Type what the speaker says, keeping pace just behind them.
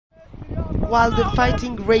While the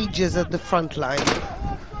fighting rages at the front line,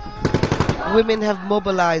 women have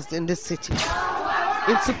mobilized in the city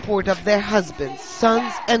in support of their husbands,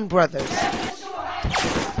 sons and brothers.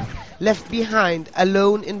 Left behind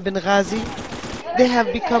alone in Benghazi, they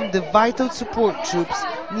have become the vital support troops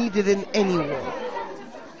needed in any war.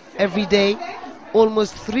 Every day,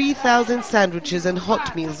 almost 3,000 sandwiches and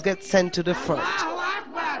hot meals get sent to the front,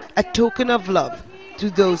 a token of love to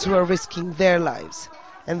those who are risking their lives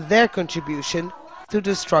and their contribution to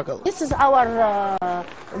the struggle. This is our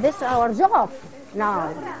job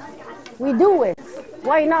now. We do it.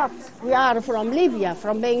 Why not? We are from Libya,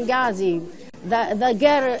 from Benghazi.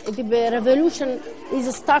 The revolution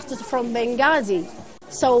is started from Benghazi.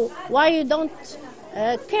 So why you don't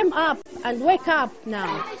come up and wake up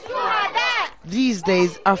now? These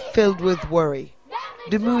days are filled with worry.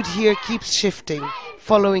 The mood here keeps shifting,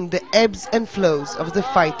 following the ebbs and flows of the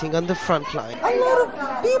fighting on the front line. A lot of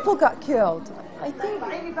people got killed. I think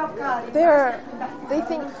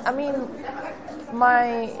I mean,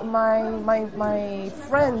 my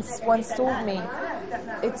friends once told me,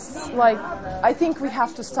 it's like, I think we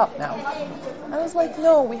have to stop now. I was like,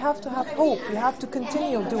 no, we have to have hope. We have to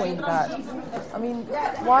continue doing that. I mean,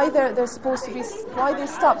 why they're supposed to be, why they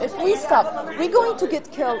stop? If we stop, we're going to get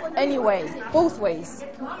killed anyway, both ways.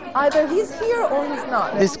 Either he's here or he's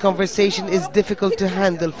not. This conversation is difficult to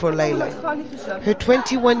handle for Layla. Her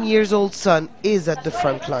 21-year-old son is at the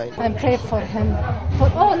front line. I'm praying for him, for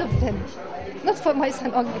all of them, not for my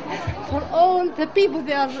son only, for all the people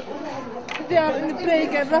they are in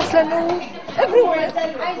prayer and Raslanu, everywhere.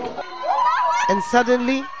 And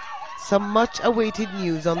suddenly, some much-awaited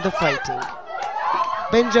news on the fighting.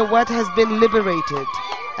 Benghazi has been liberated.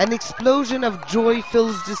 An explosion of joy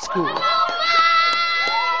fills the school.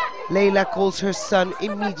 Layla calls her son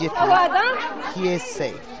immediately. He is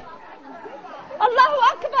safe.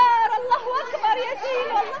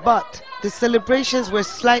 But the celebrations were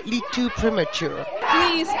slightly too premature.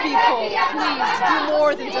 Please, people, please, do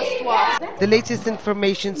more than just watch. The latest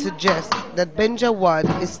information suggests that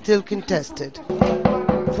Benghazi is still contested.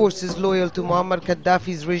 Forces loyal to Muammar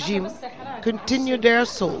Gaddafi's regime continue their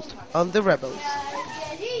assault on the rebels.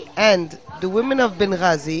 And the women of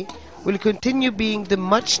Benghazi will continue being the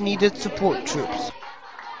much-needed support troops.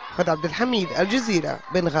 Khad Abdel Hamid, Al Jazeera,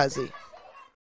 Benghazi.